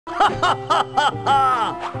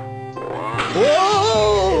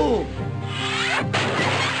Whoa!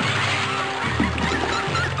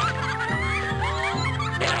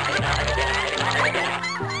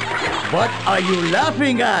 What are you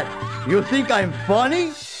laughing at? You think I'm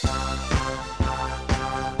funny?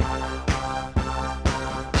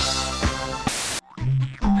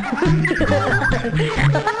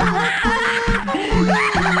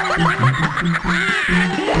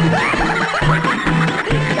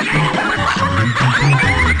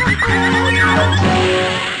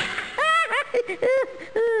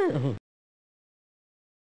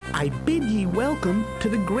 I bid ye welcome to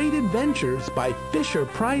the great adventures by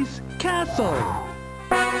Fisher-Price Castle.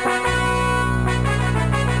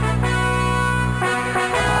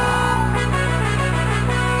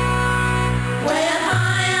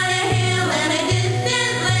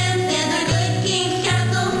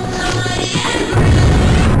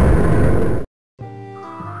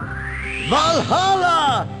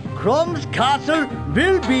 Valhalla! Crumb's castle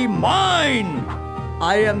will be mine!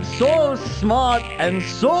 I am so smart and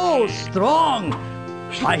so strong.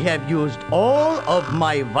 I have used all of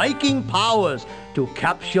my Viking powers to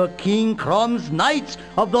capture King Crumb's Knights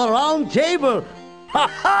of the Round Table. Ha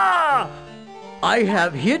ha! I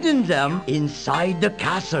have hidden them inside the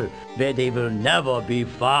castle where they will never be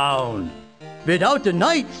found. Without the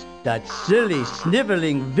knights, that silly,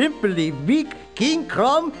 sniveling, wimply, weak King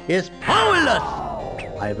Crumb is powerless.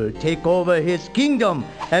 I will take over his kingdom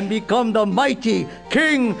and become the mighty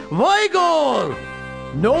King Vigor.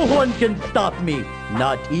 No one can stop me,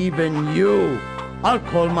 not even you. I'll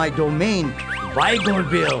call my domain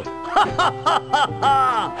Vigorville. Ha ha ha ha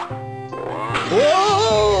ha!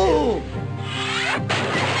 Whoa!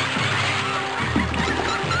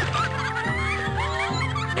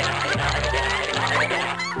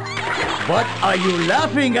 What are you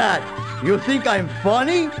laughing at? You think I'm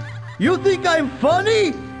funny? You think I'm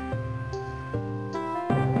funny?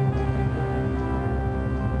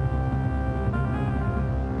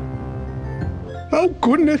 Oh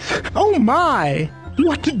goodness! Oh my!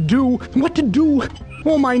 What to do? What to do?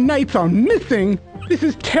 All my knights are missing! This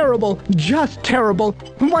is terrible, just terrible.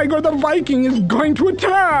 Vigor the Viking is going to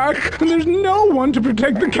attack! And there's no one to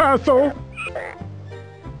protect the castle!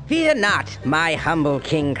 Fear not, my humble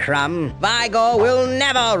King Crumb. Vigor will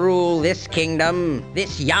never rule this kingdom.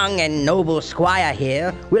 This young and noble squire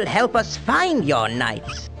here will help us find your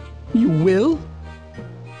knights. You will?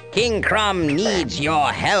 King Crumb needs your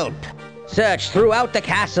help. Search throughout the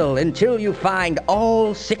castle until you find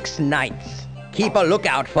all 6 knights. Keep a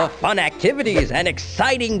lookout for fun activities and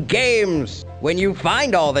exciting games. When you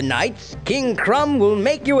find all the knights, King Crumb will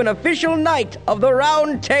make you an official knight of the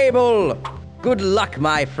Round Table. Good luck,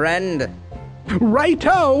 my friend.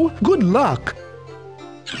 Righto! Good luck!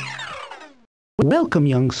 Welcome,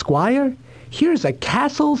 young squire. Here's a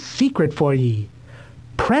castle secret for ye.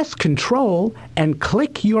 Press Control and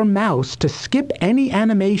click your mouse to skip any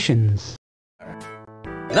animations.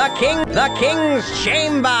 The King's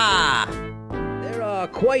Chamber! There are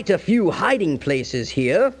quite a few hiding places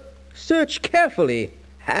here. Search carefully.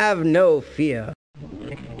 Have no fear.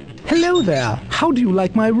 Hello there. How do you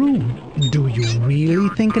like my room? Do you really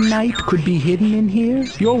think a knight could be hidden in here?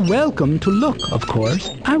 You're welcome to look, of course.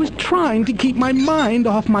 I was trying to keep my mind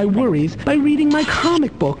off my worries by reading my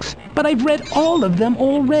comic books, but I've read all of them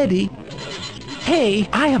already. Hey,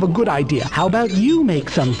 I have a good idea. How about you make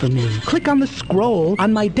some for me? Click on the scroll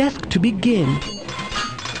on my desk to begin.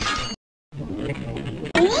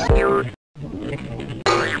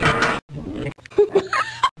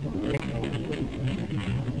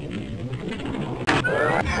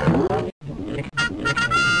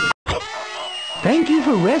 Thank you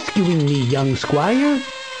for rescuing me, young squire.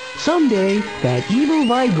 Someday, that evil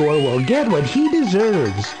Vigor will get what he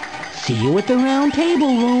deserves. See you at the Round Table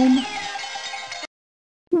room.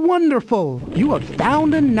 Wonderful! You have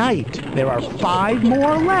found a knight. There are 5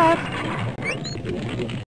 more left.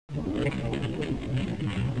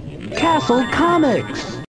 Castle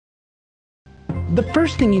Comics. The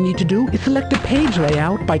first thing you need to do is select a page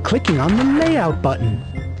layout by clicking on the Layout button.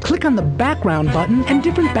 Click on the Background button and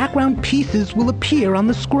different background pieces will appear on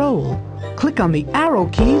the scroll. Click on the arrow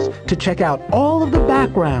keys to check out all of the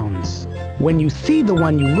backgrounds. When you see the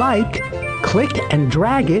one you like, click and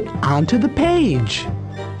drag it onto the page.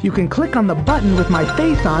 You can click on the button with my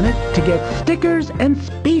face on it to get stickers and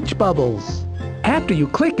speech bubbles. After you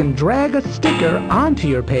click and drag a sticker onto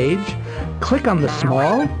your page, click on the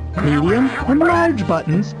small, medium, and large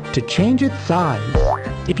buttons to change its size.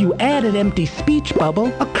 If you add an empty speech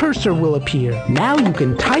bubble, a cursor will appear. Now you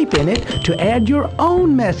can type in it to add your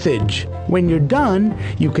own message. When you're done,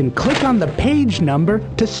 you can click on the page number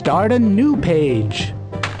to start a new page.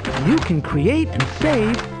 You can create and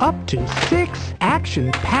save up to 6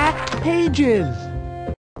 action-packed pages.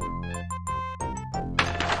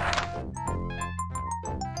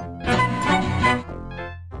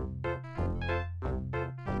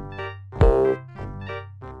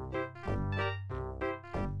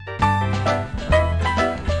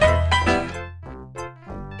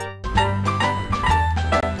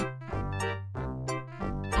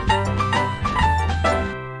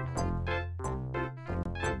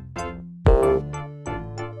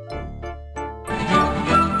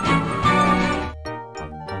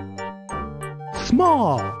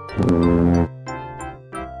 Small.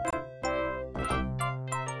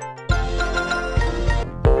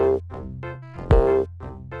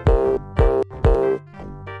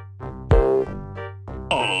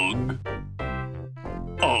 Ugh.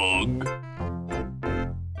 Ugh.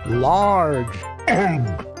 Large.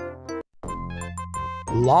 Ugh.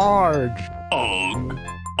 Large. Ugh.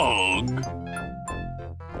 Ugh.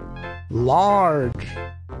 Large.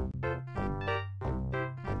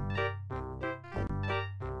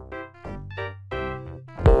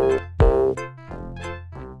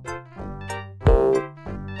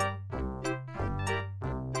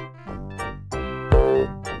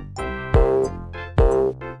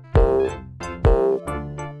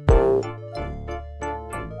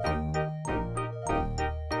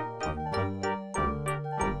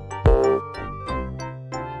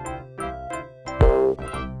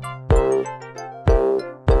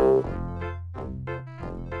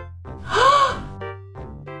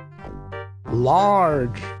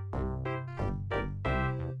 Large.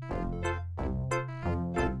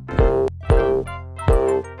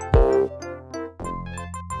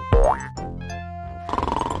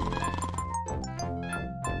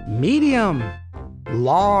 Medium.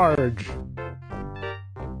 Large.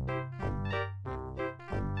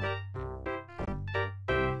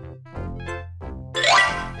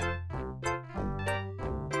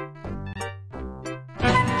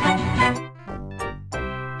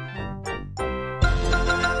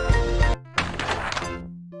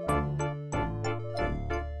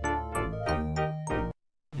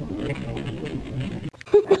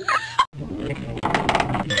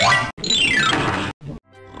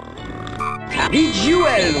 The jewel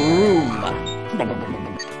room.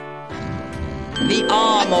 The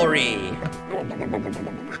armory.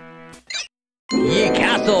 Ye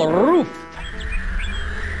castle roof.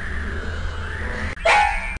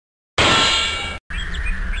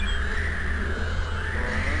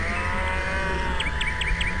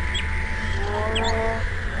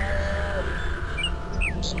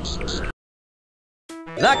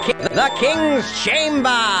 The king's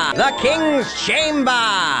chamber. The king's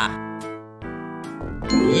chamber.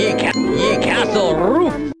 Ye castle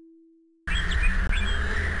roof.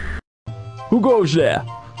 Who goes there?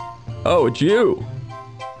 Oh, it's you.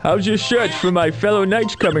 How's your search for my fellow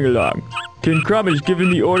knights coming along? King Crumb has given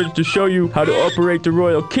me orders to show you how to operate the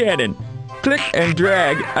royal cannon. Click and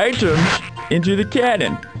drag items into the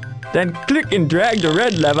cannon. Then click and drag the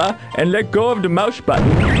red lever and let go of the mouse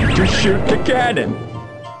button to shoot the cannon.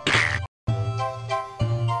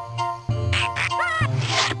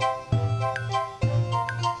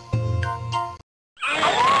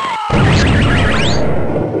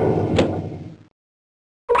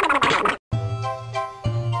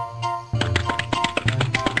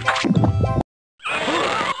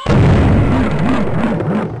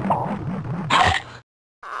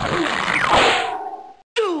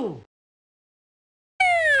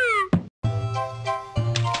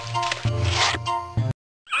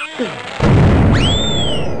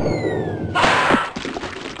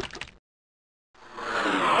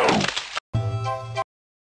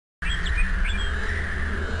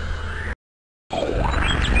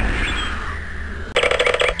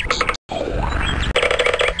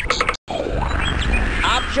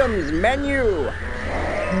 Options menu.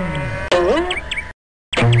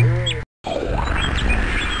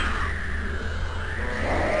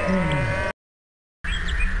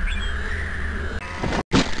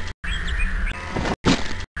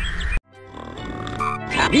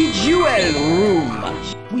 The jewel room.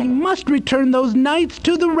 We must return those knights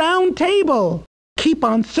to the round table. Keep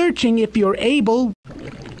on searching if you're able.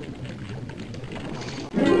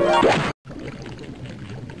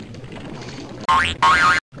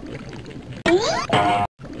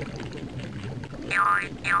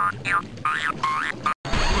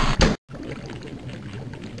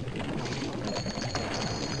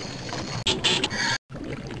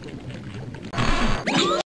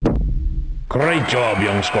 Great Great job,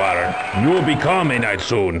 young squire. You will become a knight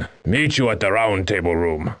soon. Meet you at the round table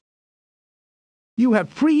room. You have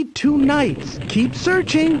freed 2 knights. Keep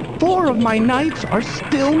searching. 4 of my knights are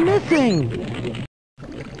still missing.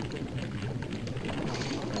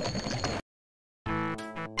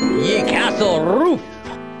 Ye castle roof,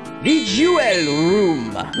 the jewel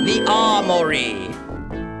room, the armory.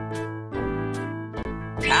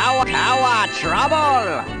 Tower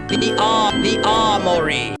trouble, the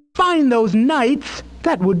armory. Find those knights.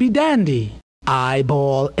 That would be dandy.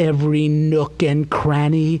 Eyeball every nook and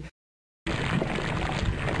cranny.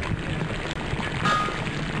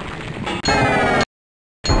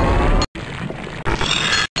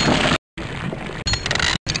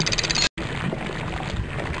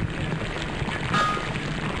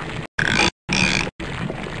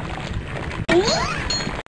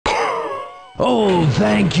 Oh,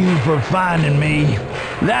 thank you for finding me.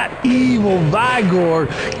 That evil Vigor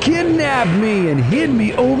kidnapped me and hid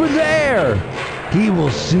me over there. He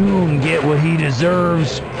will soon get what he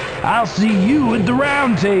deserves. I'll see you at the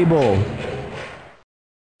round table.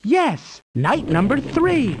 Yes, night number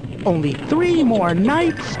 3. Only 3 more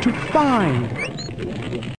nights to find.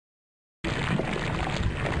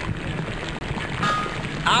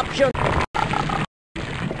 Option.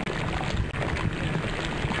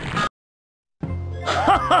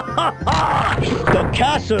 The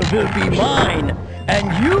castle will be mine, and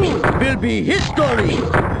you will be history.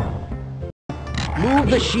 Move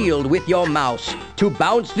the shield with your mouse to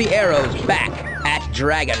bounce the arrows back at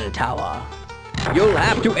Dragon Tower. You'll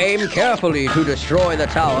have to aim carefully to destroy the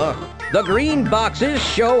tower. The green boxes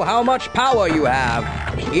show how much power you have.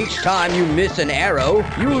 Each time you miss an arrow,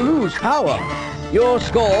 you lose power. Your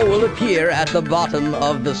score will appear at the bottom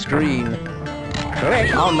of the screen.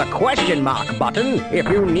 Click on the question mark button if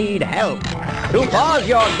you need help. To pause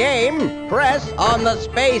your game, press on the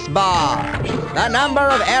space bar. The number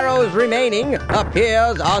of arrows remaining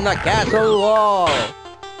appears on the castle wall.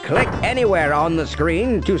 Click anywhere on the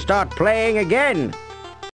screen to start playing again.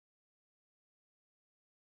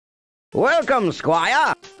 Welcome,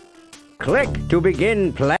 Squire. Click to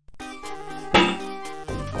begin play.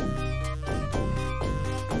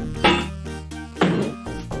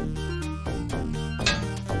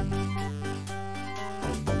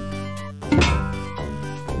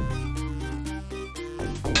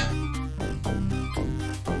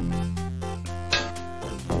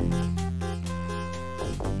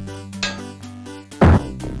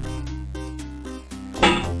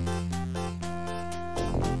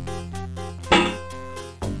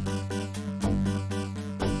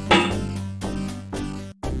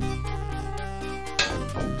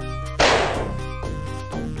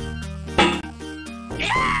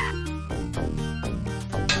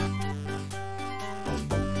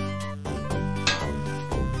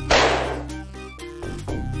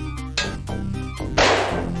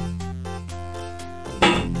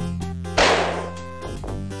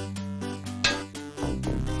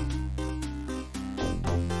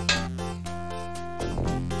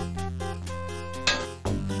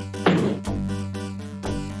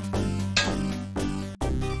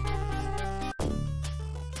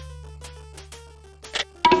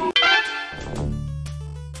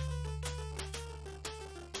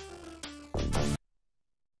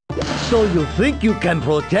 So you think you can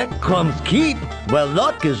protect Crumb's keep? Well,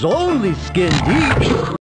 luck is only skin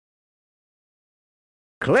deep.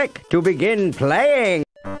 Click to begin playing.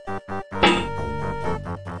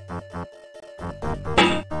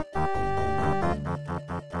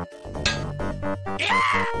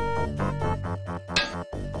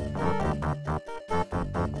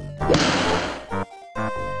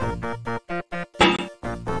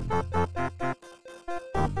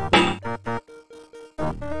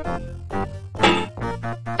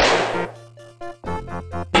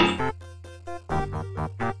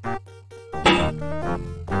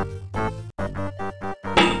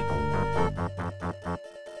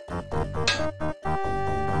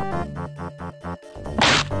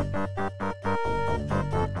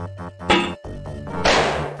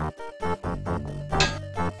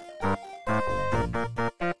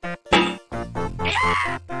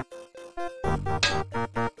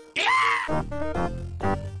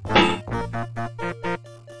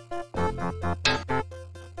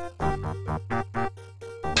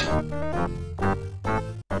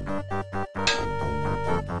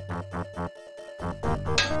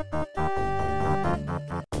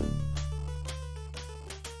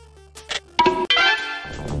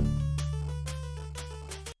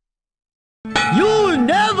 You'll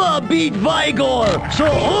never beat Vigor, so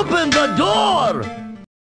open the door!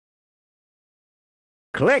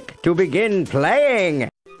 Click to begin playing.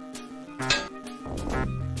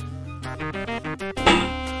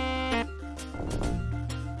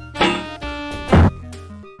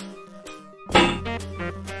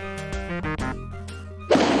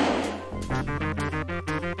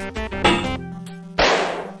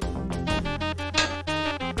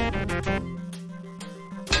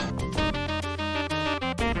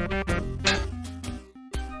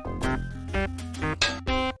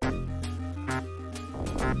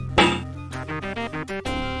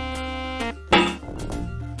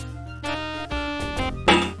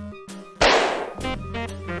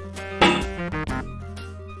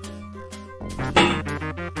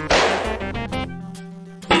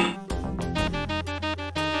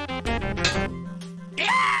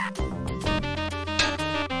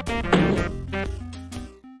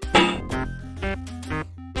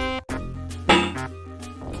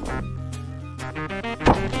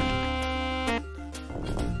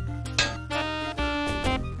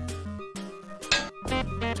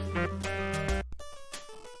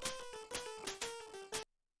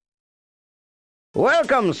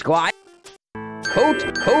 Welcome, Squire. Coat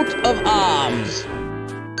of arms.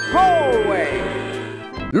 Hallway.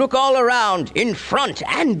 Look all around, in front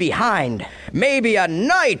and behind. Maybe a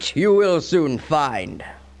knight you will soon find.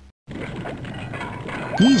 The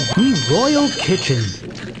royal kitchen.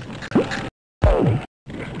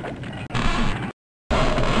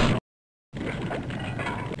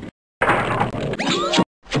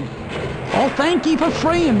 Oh, thank you for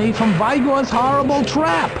freeing me from Vigor's horrible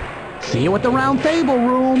trap. See you at the round table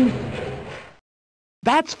room.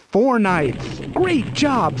 That's 4 nights. Great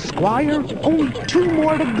job, Squire. Only 2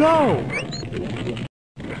 more to go.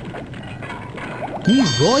 The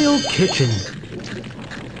royal kitchen.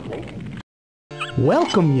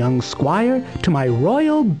 Welcome, young Squire, to my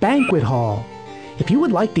royal banquet hall. If you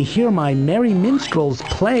would like to hear my merry minstrels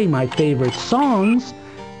play my favorite songs,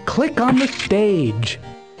 click on the stage.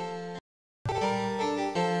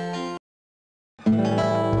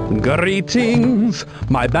 Greetings,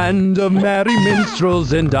 my band of merry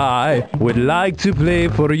minstrels and I would like to play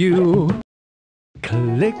for you.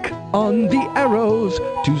 Click on the arrows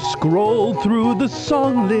to scroll through the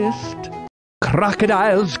song list.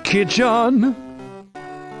 Crocodile's Kitchen.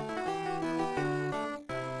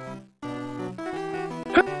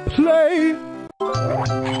 Play.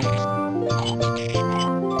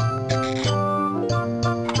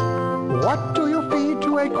 What do you feed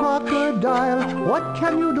to a crocodile? What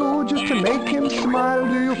can you do just to make him smile?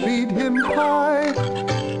 Do you feed him pie?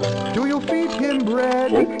 Do you feed him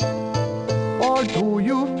bread? Or do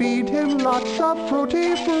you feed him lots of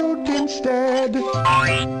fruity fruit instead?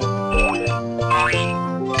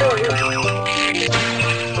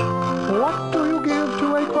 What do you give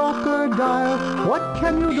to a crocodile? What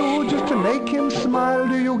can you do just to make him smile?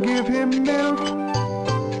 Do you give him milk?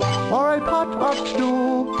 Or a pot of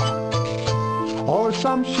stew? Or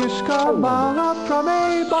some shish kebab from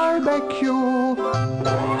a barbecue?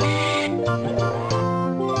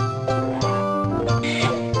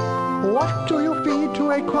 What do you feed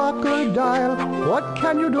to a crocodile? What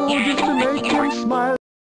can you do just to make him smile?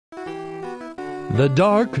 The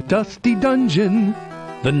dark, dusty dungeon.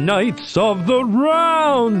 The Knights of the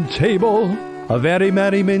Round Table. A very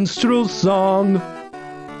merry minstrel song.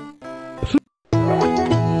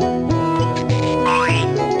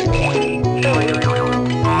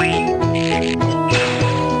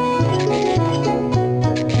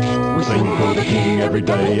 Every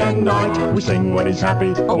day and night, we sing when he's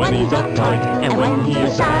happy or when he's uptight, and when he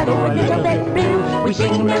is sad or a little bit blue, we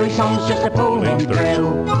sing merry songs just to pull him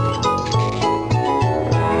through.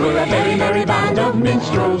 We're a very merry band of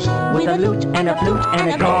minstrels, with a lute and a flute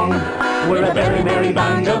and a gong. We're a very merry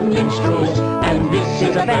band of minstrels, and this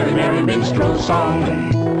is a very merry minstrel song.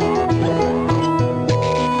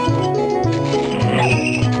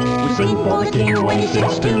 We sing for the king when he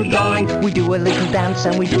sits to dine. We do a little dance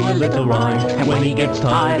and we do a little rhyme. And when he gets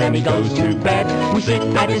tired and he goes to bed, we sit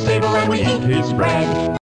at his table and we eat his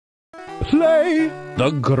bread. Play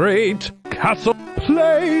the great castle.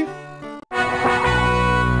 Play.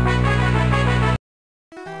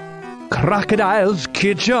 Crocodile's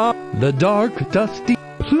Kitchen. The dark, dusty.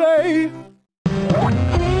 Play.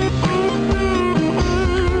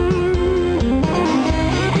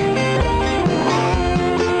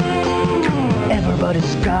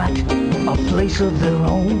 Everybody's got a place of their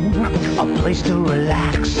own, a place to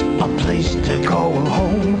relax, a place to call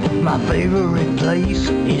home. My favorite place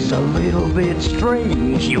is a little bit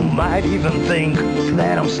strange. You might even think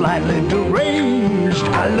that I'm slightly deranged.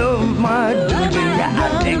 I love my dungeon, yeah,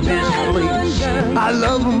 I dig this place. I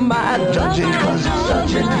love my dungeon cause it's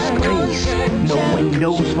such a disgrace. No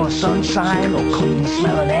windows for sunshine or clean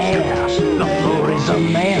smelling air. The floor is a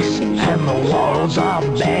mess and the walls are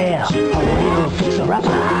bare. A little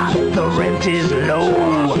fixer-upper, the rent is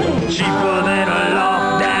low, cheaper than a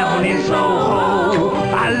loft down in Soho.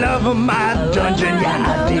 I love my dungeon, yeah,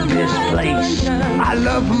 I dig this place. I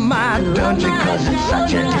love my dungeon cause it's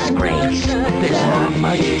such a disgrace. There's not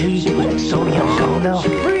much heat, so you're gonna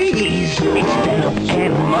freeze. It's damp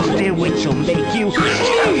and musty, which will make you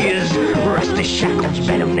sneeze. Rusty shackles,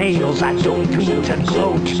 bed of nails, I don't mean to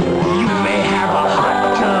gloat. You may have a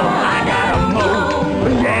hot tub, I got a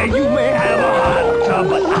moat. Yeah, you may have a hot tub,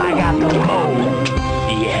 but I got the moat.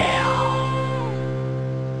 Yeah.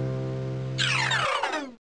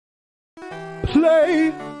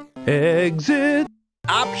 Play. Exit.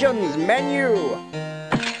 Options menu.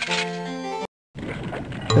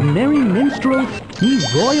 The Merry Minstrels, the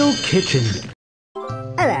Royal Kitchen.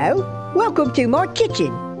 Hello, welcome to my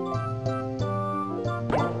kitchen.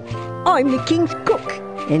 I'm the King's cook,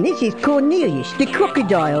 And this is Cornelius, the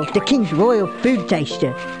crocodile, the king's royal food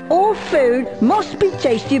taster. All food must be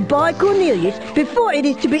tasted by Cornelius before it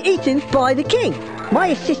is to be eaten by the king. My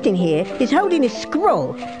assistant here is holding a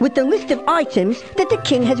scroll with the list of items that the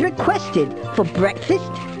king has requested for breakfast,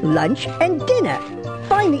 lunch, and dinner.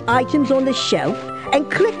 Find the items on the shelf and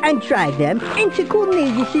click and drag them into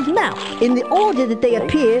Cornelius's mouth in the order that they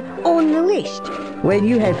appear on the list. When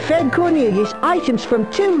you have fed Cornelius items from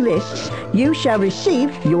 2 lists, you shall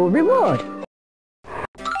receive your reward.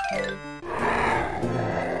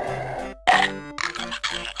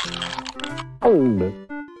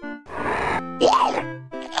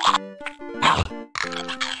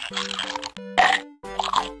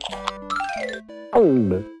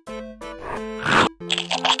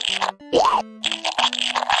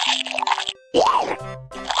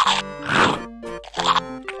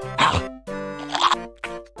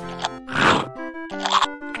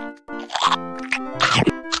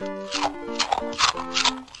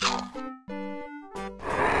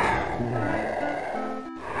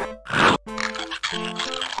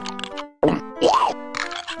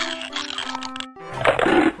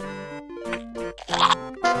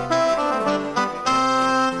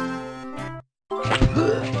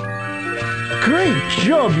 Great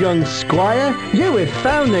job, young squire. You have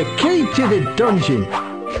found the key to the dungeon.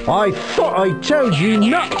 I thought I told you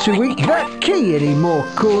not to eat that key anymore,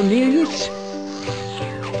 Cornelius.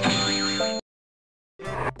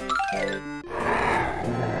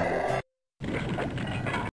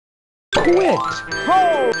 Quit!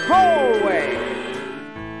 Ho-way!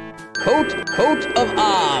 Coat of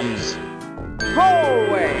arms.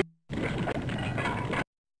 Ho-way!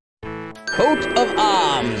 Coat of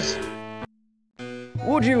arms.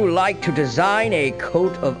 Would you like to design a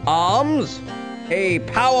coat of arms? A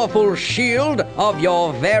powerful shield of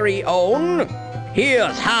your very own?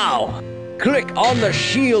 Here's how. Click on the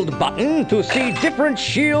shield button to see different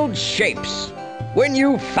shield shapes. When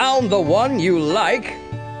you've found the one you like,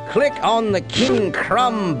 click on the King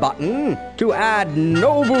Crumb button to add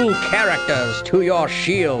noble characters to your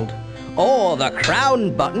shield, or the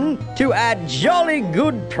Crown button to add jolly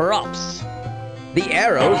good props. The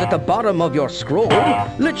arrows at the bottom of your scroll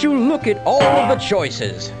let you look at all of the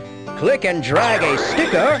choices. Click and drag a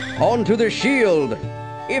sticker onto the shield.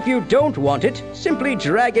 If you don't want it, simply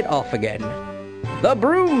drag it off again. The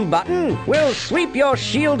broom button will sweep your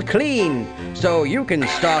shield clean, so you can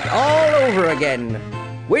start all over again.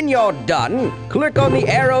 When you're done, click on the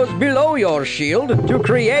arrows below your shield to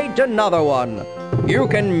create another one. You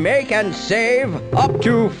can make and save up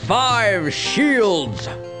to 5 shields.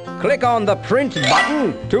 Click on the print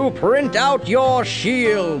button to print out your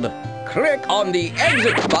shield. Click on the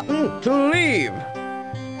exit button to leave.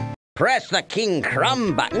 Press the King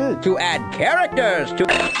Crumb button to add characters to...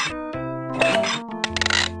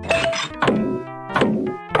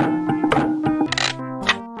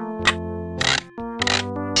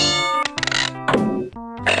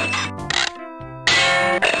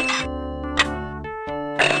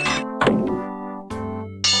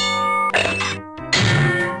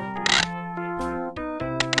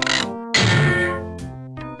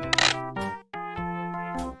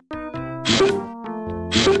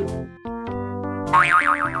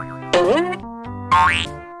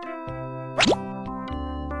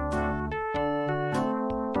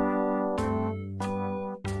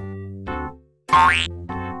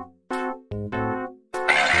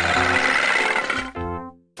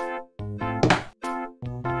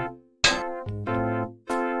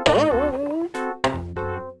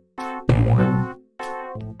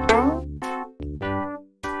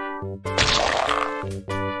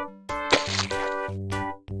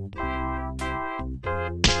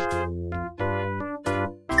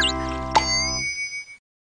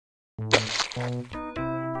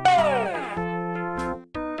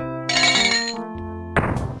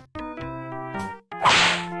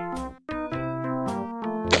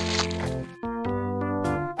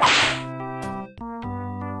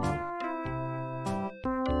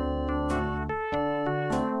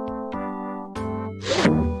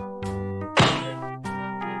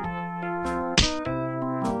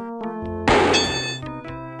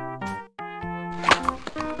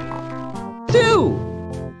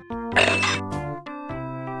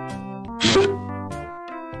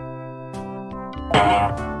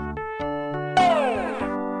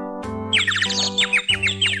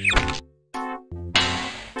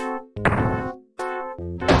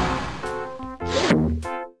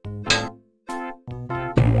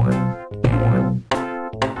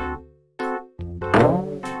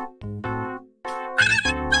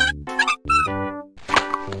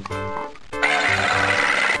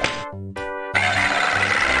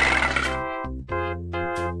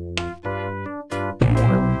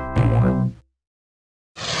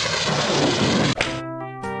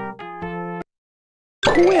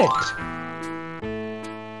 quit.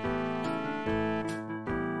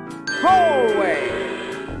 Hallway!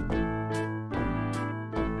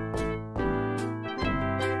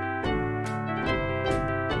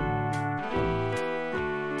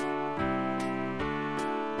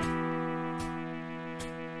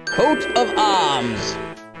 Coat of arms.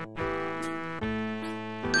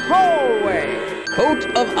 Hallway. Coat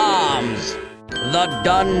of arms. The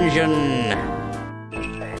dungeon.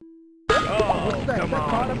 Oh, come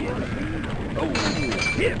on. Oh,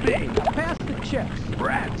 hit me. Pass the checks.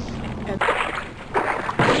 Rats.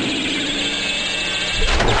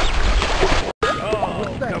 Oh,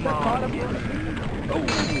 come on. Oh,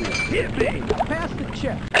 hit me. Pass the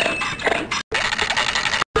checks.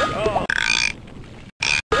 Oh,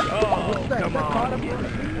 come on.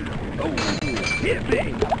 Oh, hit me.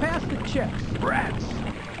 Pass the checks. Rats.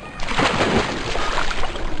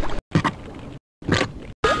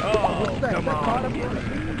 Come on.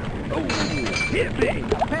 Oh, hit me.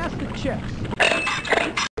 Pass the checks.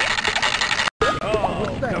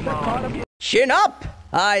 Come on. Chin up,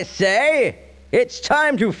 I say. It's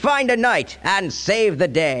time to find a knight and save the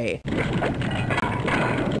day.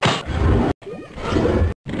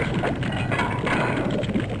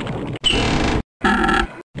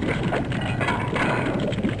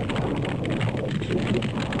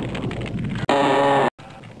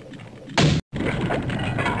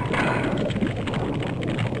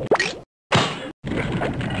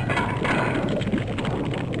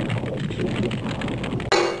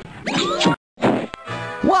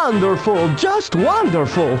 Wonderful, just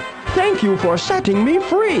wonderful. Thank you for setting me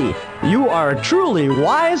free. You are truly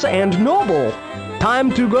wise and noble.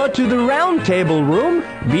 Time to go to the round table room.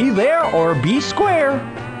 Be there or be square.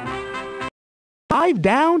 5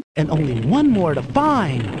 down and only 1 more to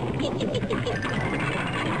find.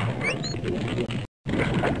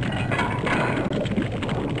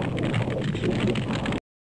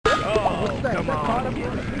 Come on.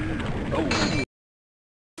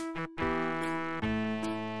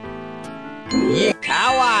 Ye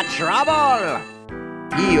Tower Trouble!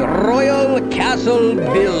 Ye Royal Castle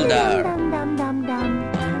Builder!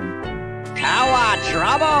 Tower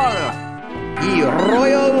Trouble! Ye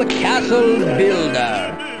Royal Castle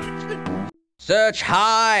Builder! Search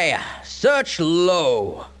high, search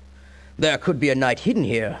low. There could be a knight hidden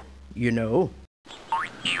here, you know.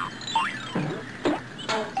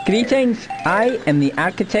 Greetings, I am the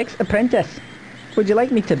architect's apprentice. Would you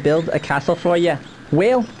like me to build a castle for you?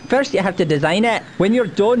 Well, first you have to design it. When you're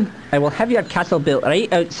done, I will have your castle built right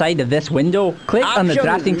outside of this window. Click on the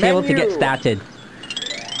drafting table to get started.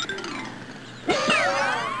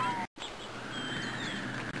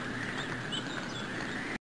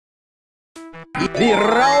 The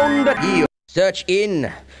round heel. Search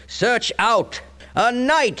in, search out. A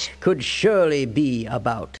knight could surely be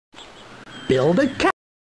about. Build a castle.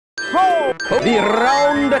 The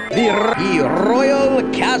Royal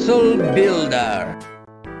Castle Builder.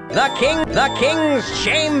 The King's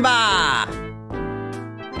Chamber.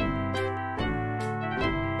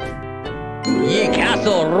 Ye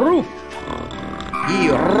Castle Roof. Ye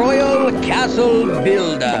Royal Castle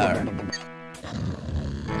Builder.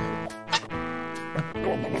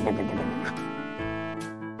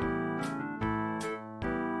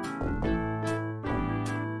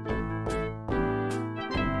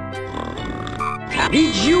 The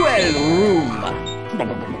Jewel Room.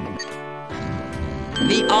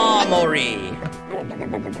 The Armory.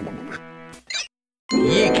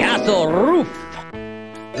 Ye Castle Roof.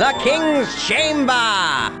 The King's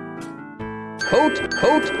Chamber.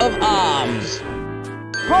 Coat of Arms.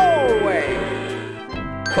 Hallway.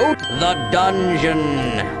 The Dungeon.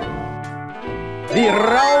 The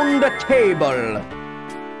Round Table.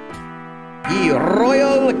 Ye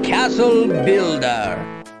Royal Castle Builder.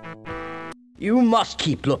 You must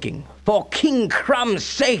keep looking, for King Crumb's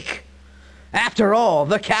sake. After all,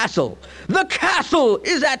 the castle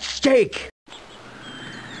is at stake.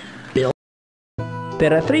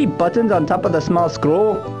 There are 3 buttons on top of the small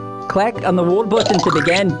scroll. Click on the war button to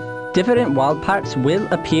begin. Different wild parts will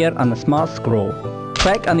appear on the small scroll.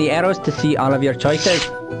 Click on the arrows to see all of your choices.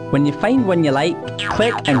 When you find one you like,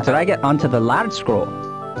 click and drag it onto the large scroll.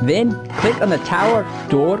 Then, click on the tower,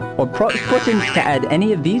 door or props buttons to add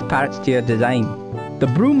any of these parts to your design. The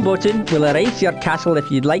broom button will erase your castle if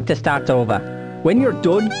you'd like to start over. When you're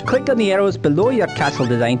done, click on the arrows below your castle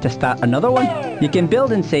design to start another one. You can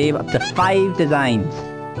build and save up to 5 designs.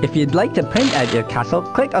 If you'd like to print out your castle,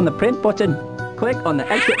 click on the print button. Click on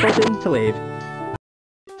the exit button to leave.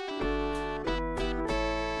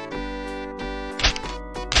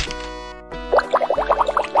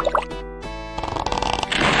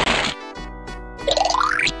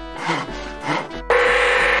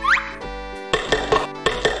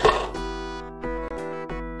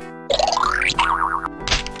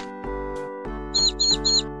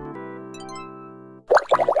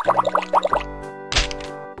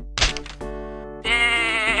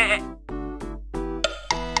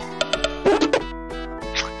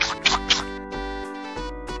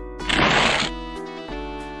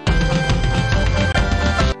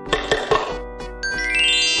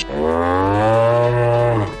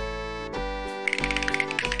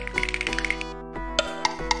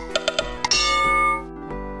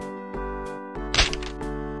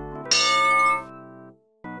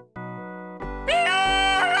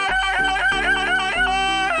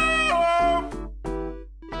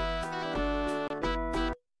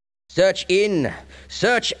 Search in,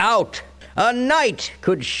 search out. A knight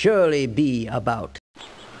could surely be about.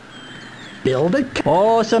 Build a...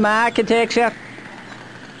 Oh, some architecture.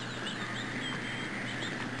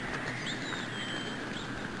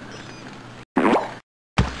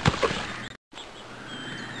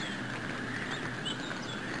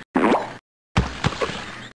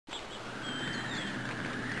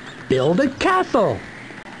 Build a castle.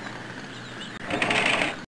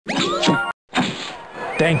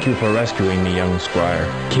 Thank you for rescuing me, young squire.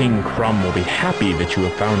 King Crum will be happy that you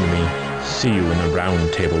have found me. See you in the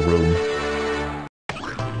round table room.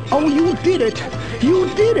 Oh, you did it! You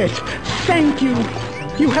did it! Thank you!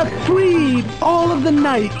 You have freed all of the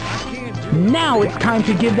knights! Now it's time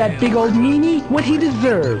to give that big old meanie what he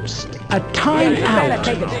deserves. A time out.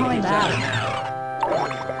 Take a time out.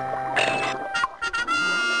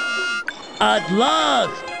 At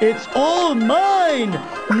last, it's all mine!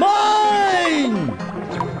 Mine!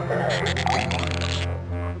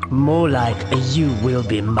 More like you will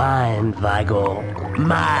be mine, Vigor.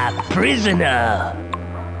 My prisoner.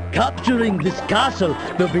 Capturing this castle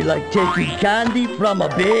will be like taking candy from a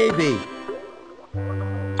baby.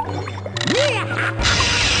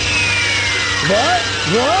 What?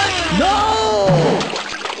 What? No!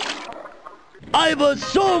 I was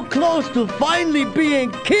so close to finally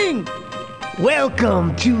being king.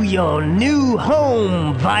 Welcome to your new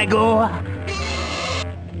home, Vigor.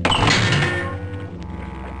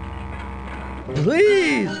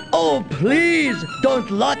 Please, oh please, don't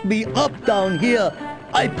lock me up down here.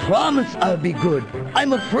 I promise I'll be good.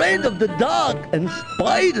 I'm afraid of the dark and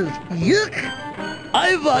spiders. Yuck!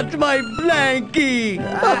 I want my blankie.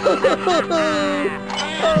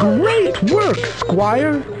 Great work,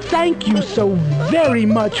 Squire! Thank you so very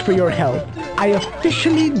much for your help. I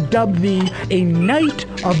officially dub thee a knight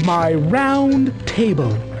of my round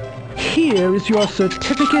table. Here is your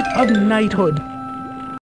certificate of knighthood.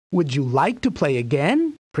 Would you like to play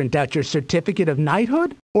again? Print out your certificate of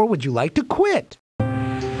knighthood? Or would you like to quit?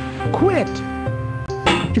 Quit!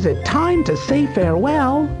 Is it time to say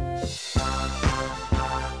farewell?